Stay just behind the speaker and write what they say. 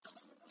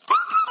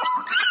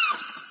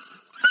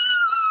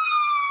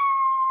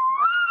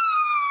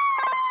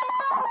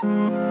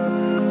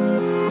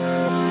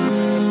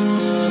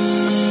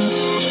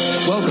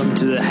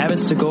to the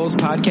Habits to Goals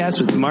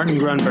podcast with Martin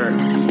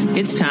Grunberg.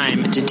 It's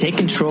time to take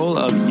control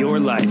of your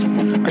life.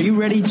 Are you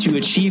ready to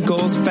achieve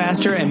goals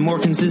faster and more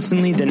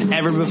consistently than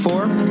ever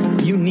before?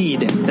 You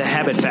need the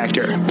Habit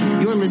Factor.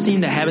 You're listening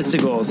to Habits to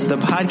Goals, the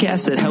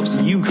podcast that helps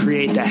you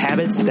create the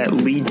habits that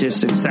lead to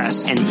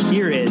success. And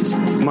here is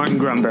Martin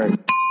Grunberg.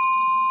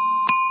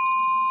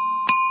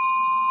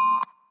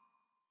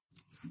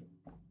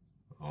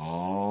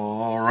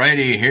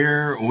 Alrighty,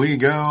 here we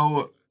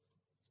go.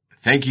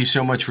 Thank you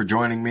so much for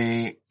joining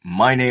me.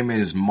 My name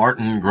is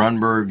Martin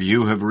Grunberg.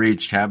 You have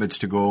reached Habits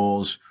to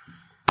Goals.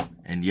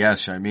 And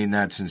yes, I mean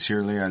that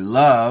sincerely. I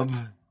love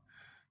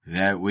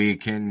that we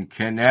can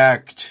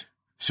connect,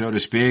 so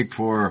to speak,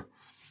 for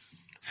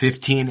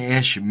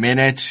 15-ish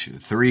minutes,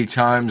 3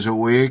 times a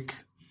week.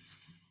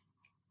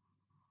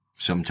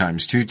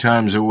 Sometimes 2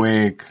 times a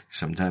week.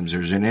 Sometimes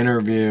there's an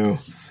interview.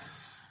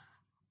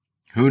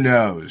 Who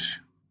knows?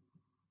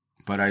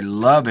 But I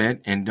love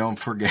it. And don't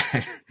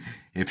forget,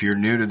 if you're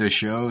new to the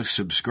show,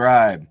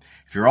 subscribe.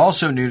 If you're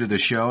also new to the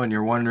show and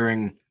you're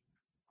wondering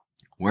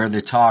where the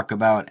talk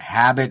about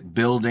habit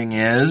building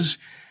is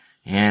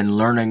and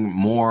learning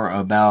more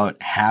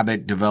about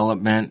habit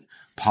development,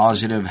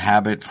 positive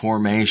habit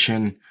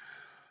formation,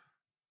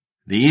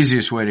 the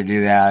easiest way to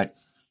do that,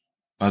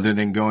 other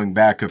than going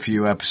back a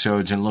few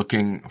episodes and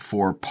looking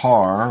for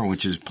PAR,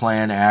 which is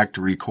Plan, Act,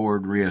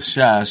 Record,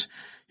 Reassess,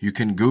 you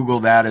can Google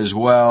that as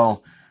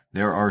well.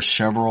 There are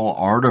several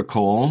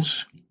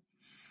articles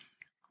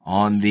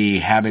on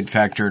the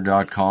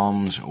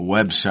habitfactor.com's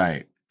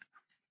website.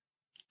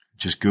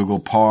 Just Google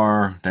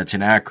PAR. That's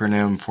an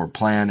acronym for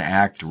Plan,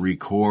 Act,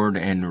 Record,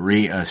 and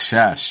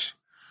Reassess.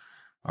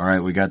 All right,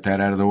 we got that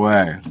out of the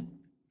way.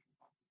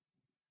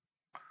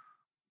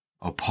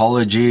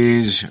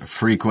 Apologies,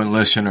 frequent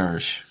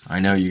listeners.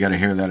 I know you got to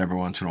hear that every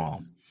once in a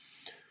while.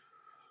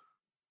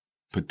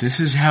 But this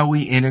is how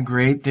we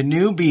integrate the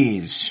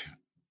newbies.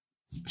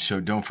 So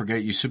don't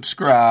forget you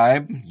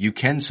subscribe. You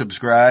can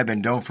subscribe,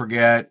 and don't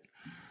forget,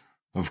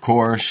 of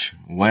course,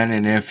 when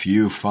and if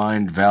you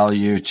find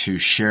value, to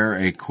share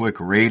a quick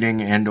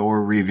rating and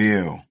or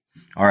review.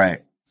 All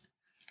right.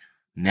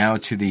 Now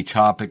to the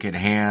topic at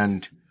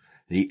hand,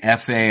 the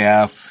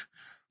FAF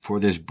for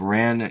this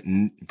brand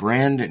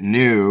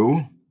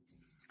new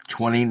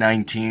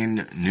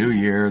 2019 new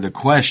year. The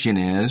question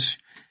is,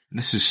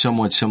 this is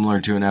somewhat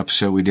similar to an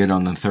episode we did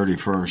on the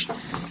 31st,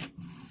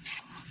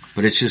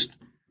 but it's just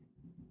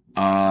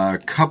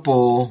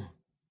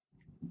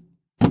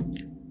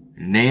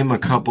name a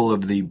couple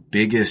of the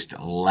biggest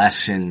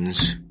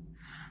lessons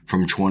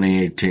from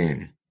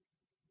 2018.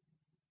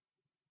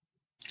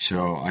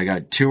 So I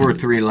got 2 or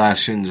 3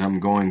 lessons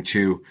I'm going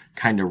to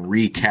kind of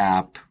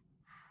recap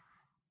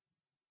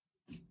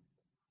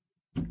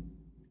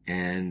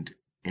and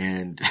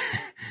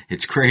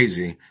it's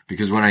crazy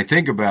because when I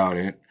think about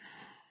it,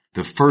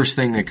 the first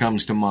thing that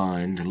comes to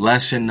mind,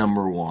 lesson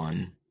number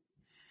 1,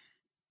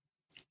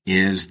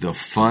 is the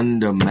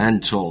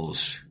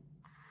fundamentals.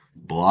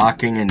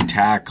 Blocking and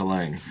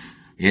tackling.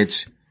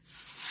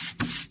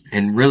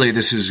 And really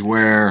this is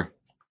where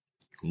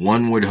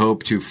one would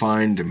hope to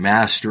find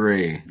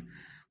mastery.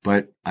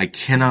 But I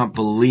cannot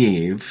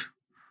believe,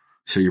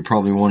 so you're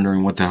probably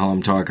wondering what the hell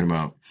I'm talking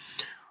about.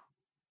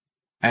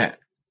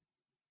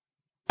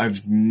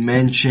 I've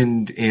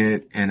mentioned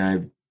it and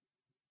I've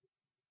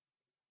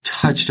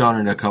touched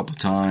on it a couple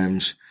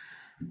times.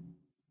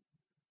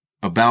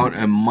 About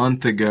a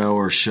month ago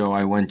or so,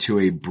 I went to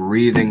a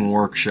breathing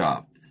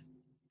workshop.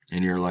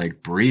 And you're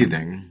like,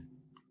 breathing?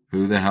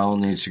 Who the hell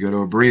needs to go to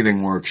a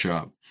breathing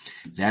workshop?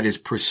 That is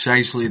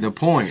precisely the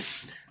point.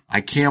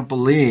 I can't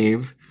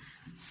believe,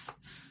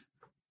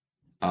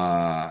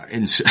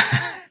 in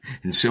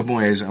some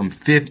ways, I'm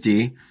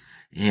 50,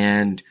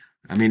 and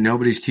I mean,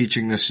 nobody's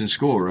teaching this in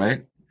school,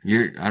 right?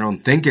 I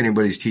don't think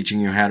anybody's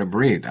teaching you how to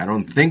breathe. I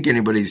don't think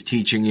anybody's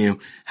teaching you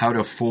how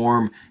to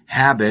form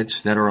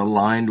habits that are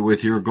aligned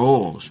with your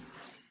goals.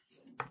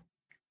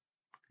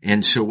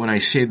 And so when I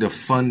say the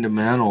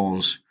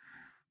fundamentals,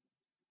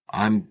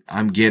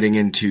 I'm getting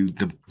into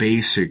the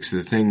basics,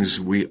 the things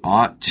we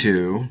ought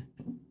to,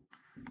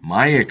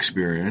 my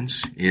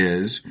experience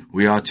is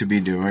we ought to be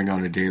doing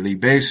on a daily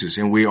basis.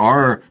 And we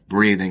are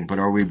breathing, but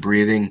are we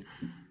breathing,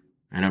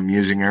 and I'm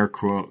using air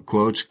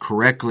quotes,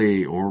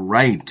 correctly or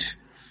right?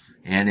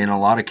 And in a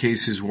lot of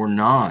cases, we're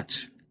not.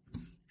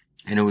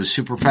 And it was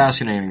super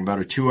fascinating,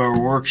 about a 2-hour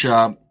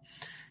workshop,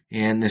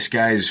 and this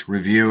guy's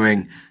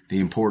reviewing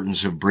the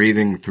importance of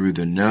breathing through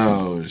the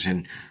nose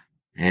and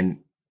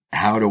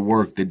how to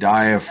work the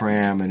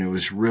diaphragm. And it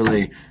was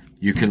really,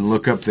 you can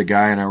look up the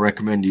guy, and I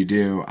recommend you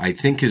do. I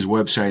think his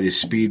website is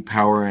Speed,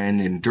 Power,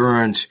 and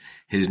Endurance.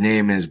 His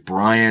name is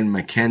Brian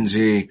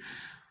McKenzie.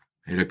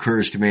 It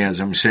occurs to me as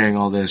I'm saying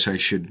all this, I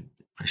should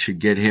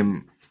get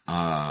him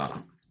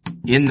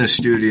in the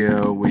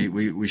studio.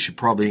 We should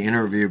probably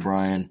interview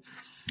Brian.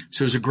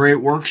 So it was a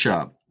great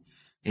workshop.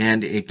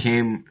 And it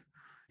came,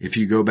 if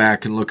you go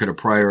back and look at a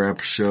prior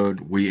episode,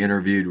 we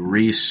interviewed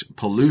Reese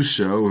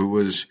Peluso, who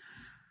was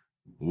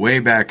way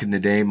back in the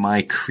day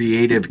my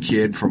creative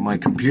kid from my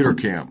computer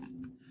camp.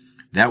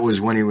 That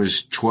was when he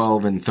was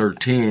 12 and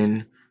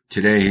 13.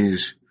 Today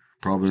he's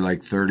probably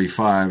like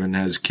 35 and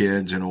has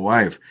kids and a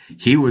wife.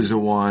 He was the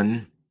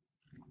one,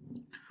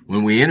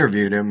 when we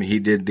interviewed him, he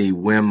did the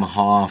Wim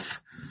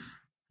Hof,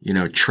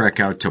 trek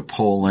out to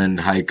Poland,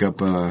 hike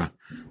up a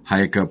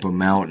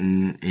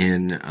mountain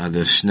in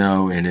the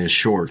snow in his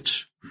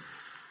shorts.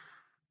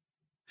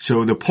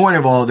 So the point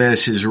of all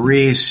this is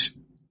Reese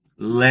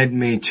led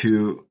me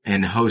to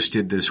and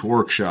hosted this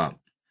workshop.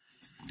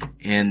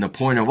 And the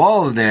point of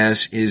all of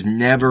this is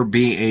never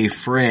be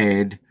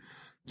afraid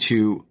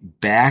to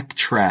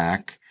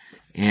backtrack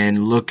and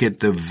look at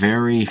the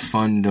very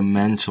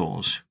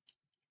fundamentals.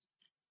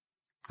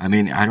 I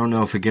mean, I don't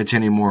know if it gets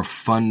any more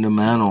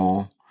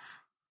fundamental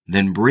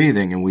than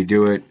breathing, and we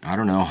do it,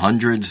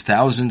 hundreds,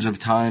 thousands of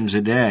times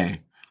a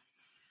day.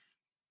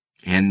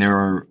 And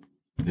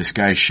this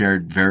guy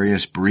shared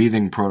various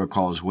breathing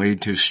protocols, way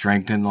to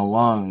strengthen the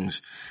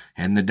lungs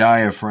and the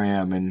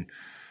diaphragm and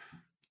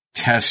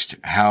test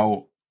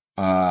how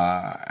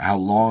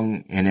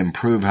long and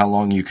improve how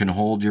long you can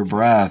hold your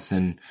breath.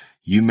 And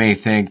you may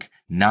think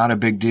not a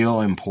big deal,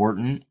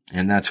 important,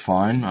 and that's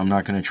fine. I'm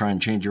not going to try and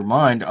change your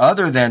mind,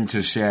 other than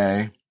to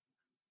say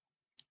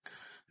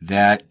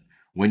that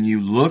when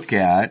you look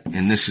at,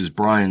 and this is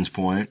Brian's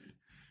point,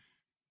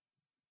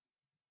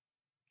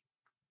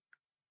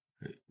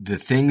 the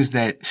things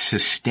that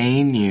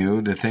sustain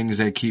you, the things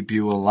that keep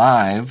you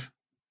alive,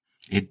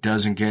 it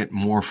doesn't get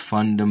more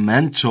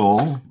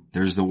fundamental,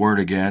 there's the word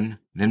again,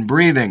 than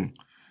breathing.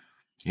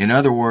 In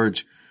other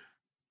words,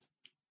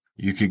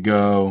 you could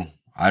go,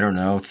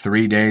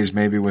 3 days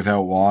maybe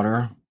without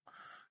water,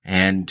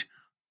 and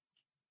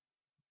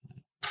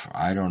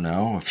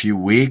a few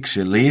weeks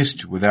at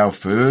least without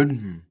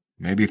food,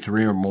 maybe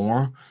 3 or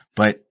more.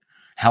 But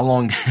how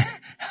long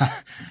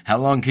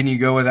can you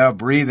go without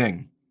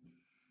breathing?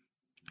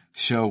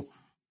 So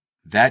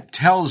that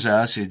tells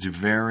us it's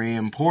very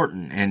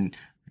important. And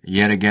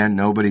yet again,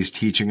 nobody's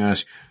teaching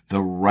us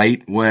the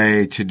right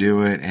way to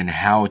do it and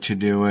how to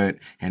do it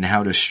and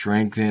how to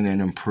strengthen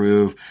and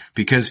improve,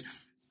 because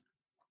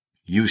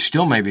you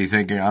still may be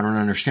thinking, I don't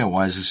understand.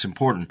 Why is this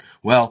important?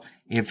 Well,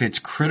 if it's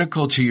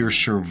critical to your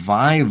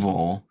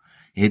survival,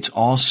 it's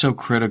also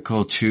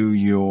critical to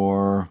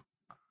your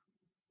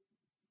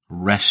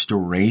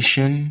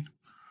restoration,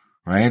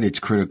 right? It's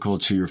critical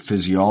to your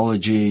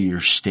physiology,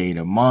 your state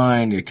of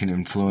mind. It can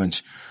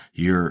influence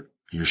your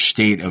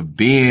state of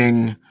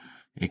being.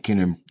 It can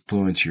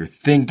influence your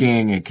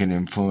thinking. It can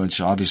influence,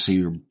 obviously,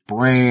 your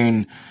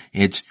brain.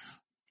 It's,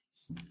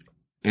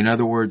 in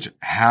other words,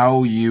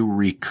 how you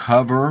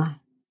recover,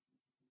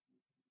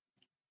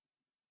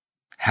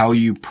 how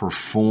you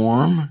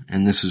perform,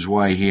 and this is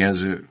why he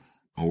has a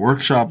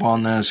workshop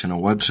on this and a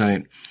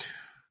website,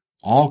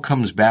 all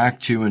comes back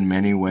to, in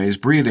many ways,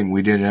 breathing.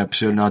 We did an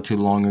episode not too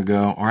long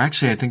ago, or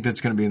actually I think that's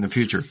going to be in the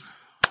future.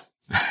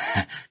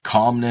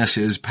 Calmness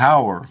is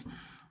power.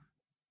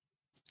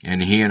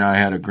 And he and I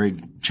had a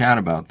great chat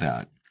about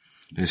that.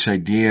 This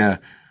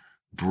idea,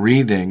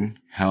 breathing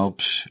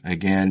helps,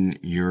 again,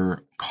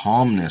 your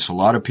calmness. A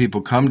lot of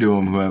people come to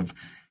him who have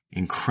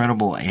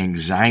incredible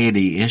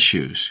anxiety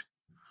issues.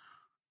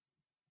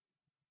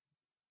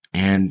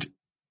 And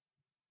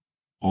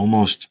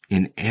almost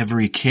in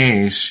every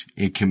case,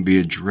 it can be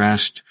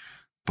addressed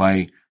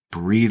by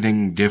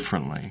breathing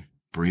differently,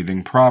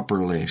 breathing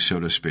properly, so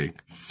to speak.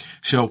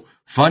 So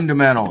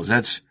fundamentals,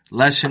 that's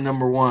lesson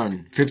number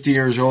 1. 50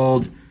 years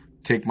old,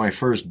 take my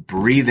first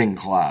breathing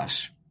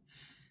class.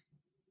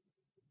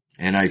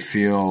 And I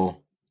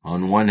feel,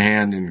 on one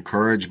hand,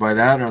 encouraged by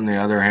that, on the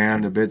other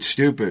hand, a bit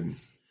stupid.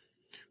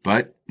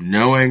 But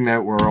knowing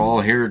that we're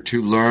all here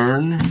to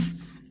learn,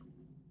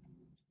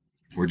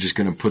 we're just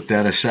going to put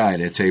that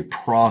aside. It's a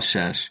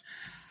process.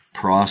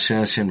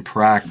 Process and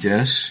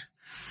practice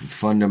and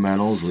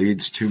fundamentals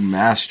leads to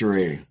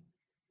mastery.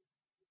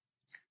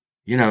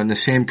 And the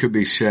same could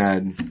be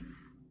said,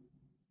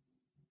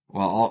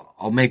 well,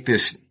 I'll make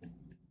this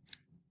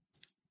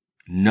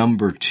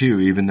number 2,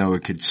 even though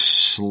it could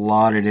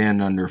slot it in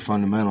under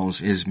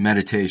fundamentals, is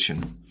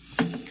meditation.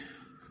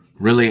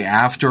 Really,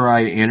 after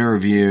I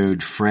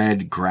interviewed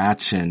Fred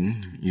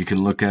Gratson, you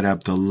can look that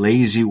up, the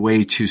Lazy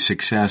Way to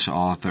Success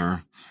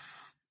author.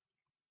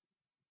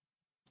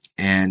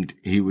 And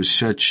he was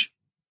such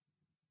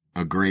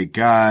a great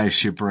guy,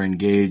 super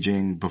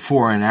engaging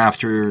before and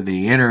after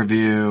the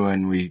interview,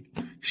 and we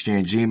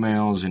exchanged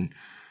emails,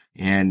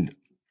 and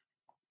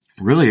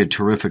really a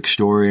terrific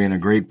story and a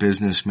great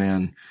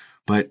businessman.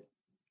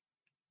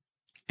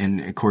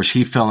 And of course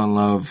he fell in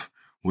love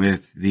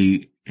with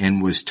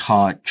and was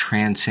taught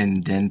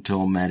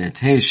Transcendental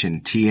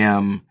Meditation,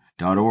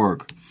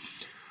 tm.org,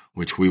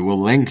 which we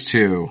will link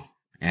to,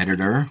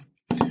 editor.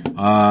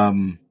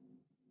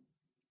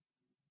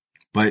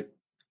 But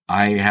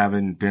I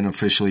haven't been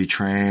officially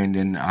trained,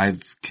 and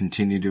I've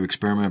continued to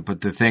experiment. But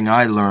the thing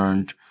I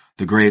learned,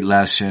 the great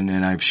lesson,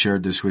 and I've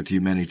shared this with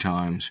you many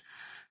times,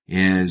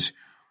 is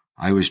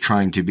I was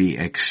trying to be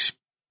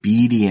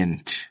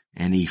expedient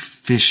and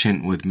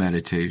efficient with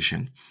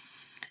meditation.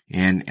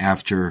 And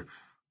after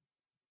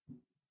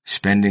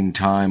spending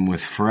time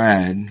with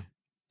Fred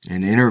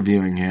and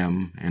interviewing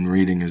him and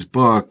reading his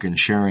book and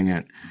sharing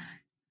it,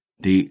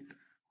 the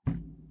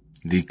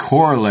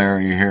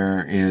corollary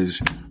here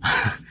is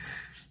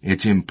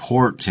it's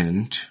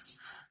important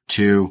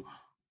to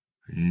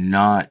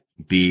not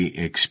be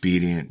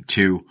expedient,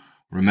 to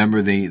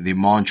remember the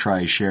mantra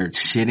I shared,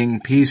 sitting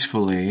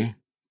peacefully,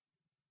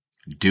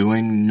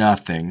 doing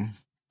nothing.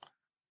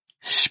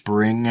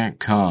 Spring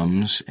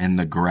comes and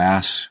the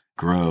grass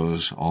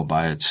grows all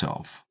by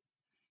itself.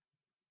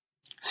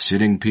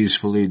 Sitting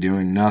peacefully,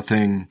 doing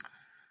nothing.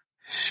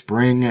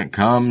 Spring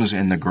comes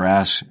and the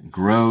grass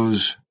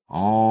grows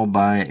all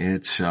by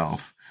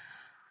itself.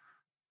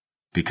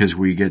 Because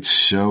we get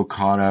so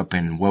caught up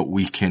in what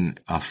we can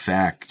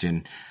affect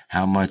and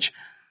how much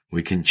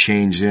we can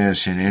change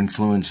this and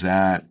influence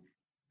that.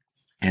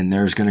 And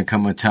there's going to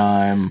come a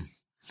time.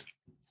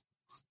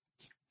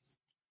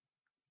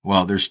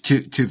 Well, there's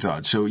two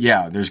thoughts. So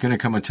yeah, there's going to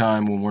come a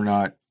time when we're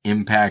not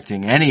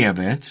impacting any of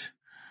it.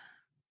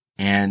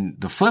 And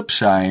the flip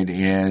side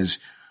is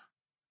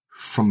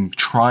from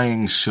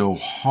trying so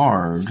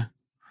hard,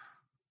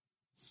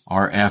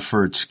 our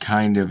efforts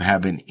kind of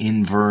have an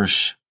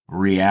inverse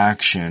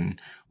reaction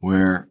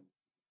where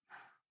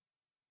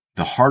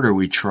the harder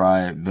we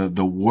try,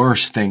 the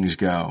worse things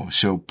go.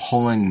 So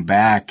pulling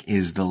back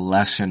is the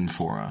lesson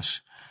for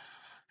us.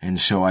 And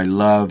so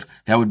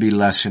that would be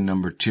lesson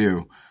number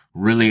 2.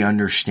 Really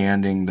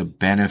understanding the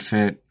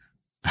benefit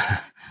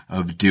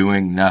of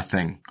doing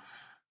nothing.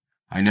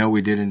 I know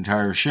we did an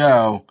entire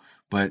show,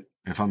 but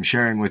if I'm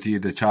sharing with you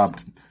the top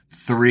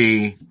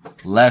 3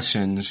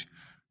 lessons,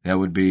 that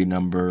would be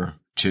number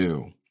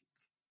 2,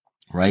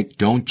 right?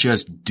 Don't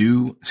just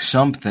do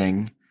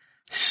something,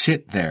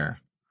 sit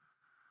there.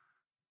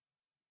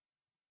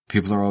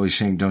 People are always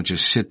saying, don't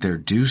just sit there,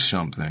 do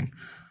something.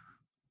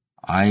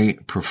 I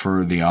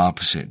prefer the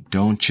opposite.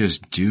 Don't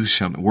just do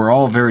something. We're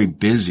all very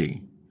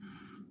busy.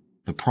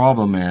 The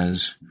problem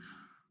is,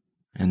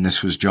 and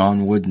this was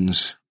John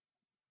Wooden's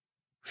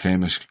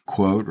famous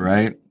quote,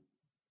 right?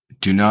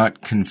 Do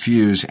not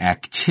confuse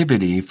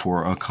activity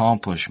for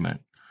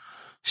accomplishment.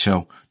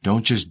 So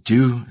don't just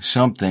do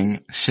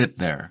something, sit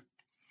there.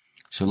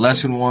 So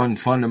lesson 1,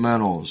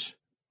 fundamentals.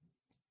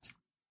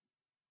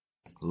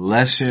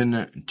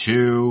 Lesson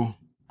 2,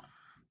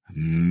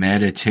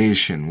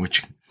 meditation,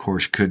 which of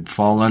course could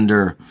fall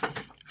under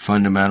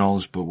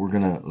fundamentals, but we're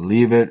going to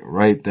leave it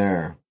right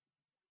there.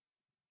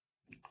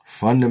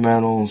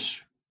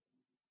 Fundamentals,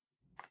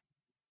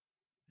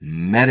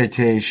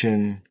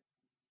 meditation,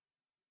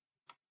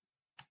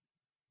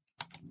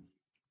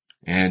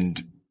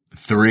 and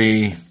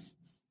 3,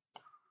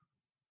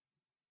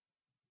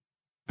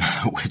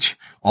 which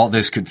all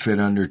this could fit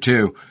under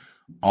too,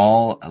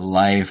 all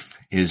life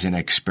is an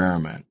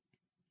experiment.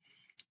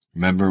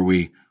 Remember,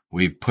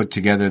 we've put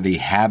together the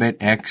Habit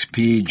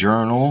XP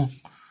journal.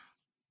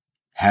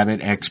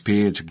 Habit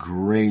XP, it's a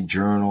great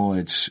journal.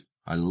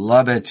 I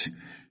love it.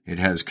 It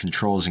has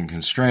controls and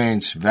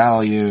constraints,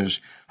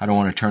 values. I don't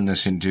want to turn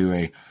this into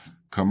a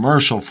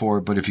commercial for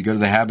it, but if you go to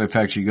the Habit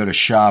Factory, you go to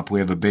shop, we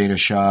have a beta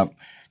shop.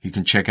 You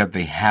can check out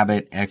the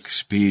Habit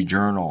XP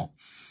journal.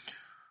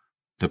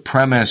 The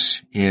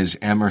premise is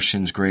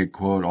Emerson's great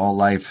quote, all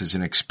life is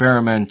an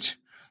experiment.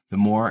 The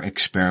more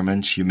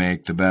experiments you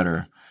make, the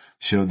better.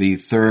 So the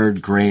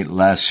third great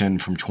lesson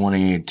from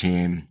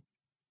 2018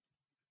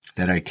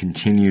 that I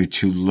continue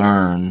to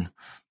learn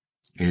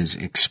is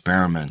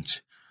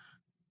experiment.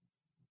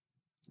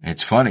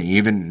 It's funny,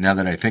 even now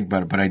that I think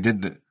about it,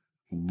 but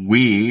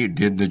we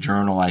did the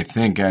journal, I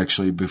think,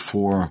 actually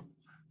before,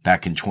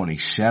 back in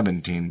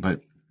 2017,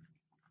 but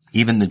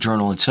even the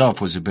journal itself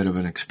was a bit of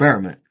an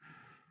experiment.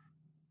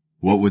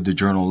 What would the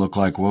journal look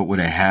like? What would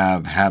it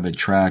have? Habit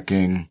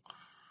tracking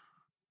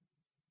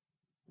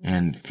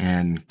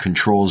and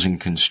controls and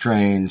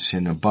constraints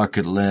and a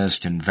bucket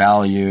list and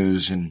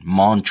values and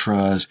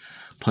mantras,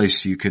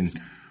 place you can,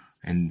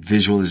 and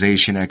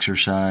visualization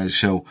exercise.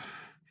 So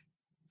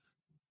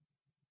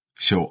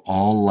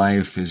all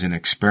life is an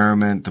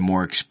experiment. The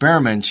more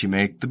experiments you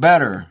make, the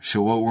better.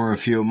 So what were a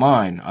few of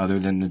mine, other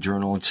than the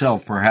journal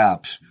itself,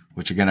 perhaps,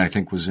 which again I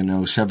think was in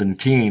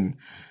 2017.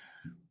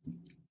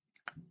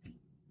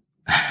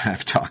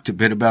 I've talked a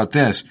bit about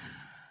this.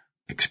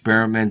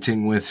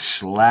 Experimenting with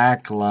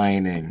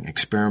slacklining,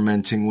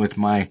 experimenting with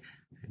my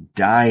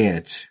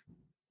diet,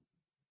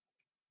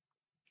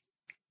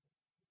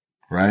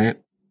 right?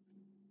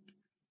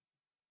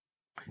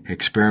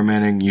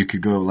 Experimenting, you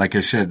could go, like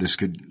I said, this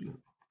could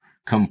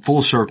come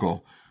full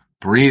circle.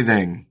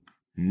 Breathing,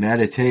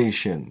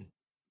 meditation.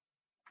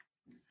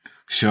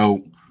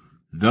 So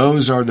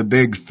those are the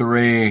big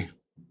 3.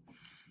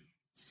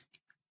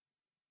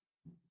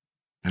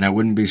 And I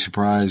wouldn't be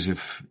surprised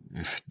if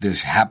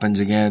this happens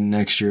again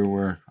next year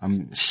where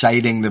I'm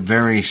citing the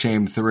very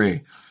same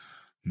 3.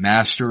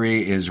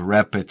 Mastery is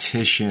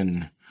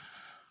repetition.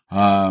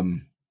 So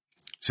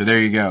there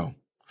you go.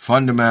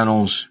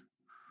 Fundamentals,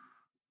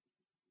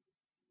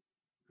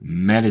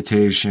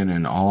 meditation,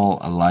 and all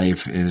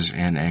life is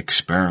an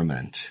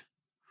experiment.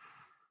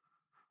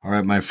 All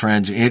right, my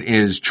friends, it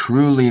is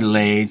truly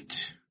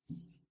late.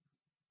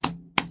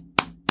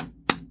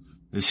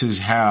 This is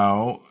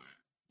how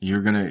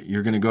you're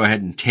gonna go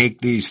ahead and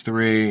take these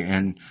 3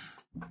 and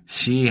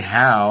see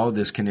how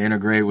this can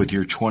integrate with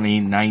your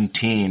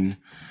 2019.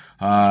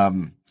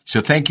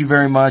 So thank you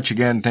very much.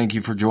 Again, thank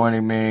you for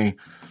joining me.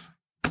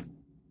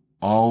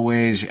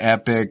 Always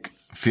epic.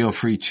 Feel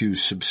free to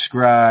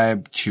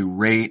subscribe, to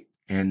rate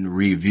and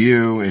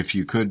review if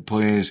you could,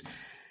 please.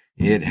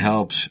 It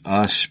helps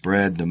us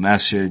spread the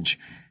message.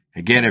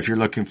 Again, if you're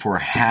looking for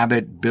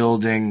habit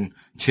building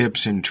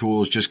tips and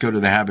tools, just go to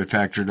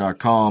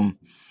thehabitfactor.com.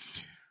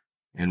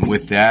 And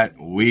with that,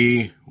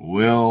 we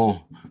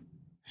will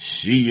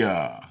see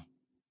ya.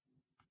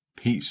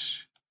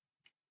 Peace.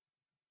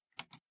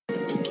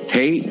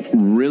 Hey,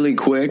 really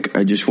quick,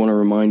 I just want to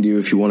remind you,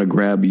 if you want to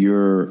grab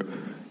your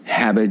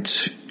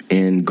habits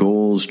and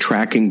goals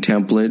tracking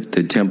template,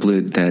 the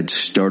template that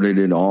started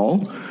it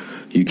all,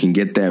 you can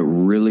get that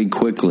really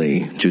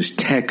quickly. Just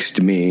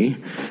text me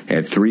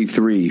at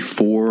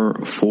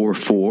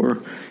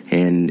 33444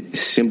 and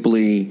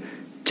simply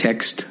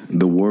text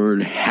the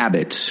word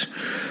habits.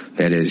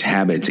 That is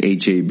habits,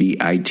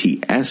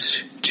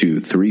 HABITS, to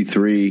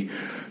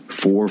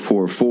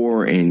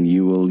 33444, and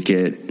you will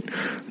get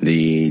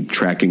the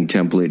tracking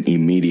template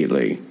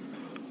immediately.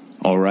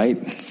 All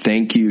right.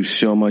 Thank you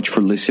so much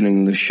for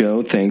listening to the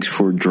show. Thanks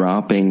for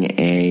dropping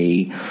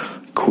a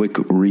quick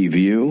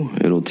review.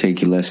 It'll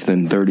take you less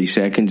than 30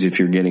 seconds if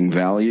you're getting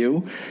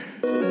value.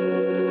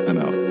 I'm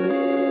out.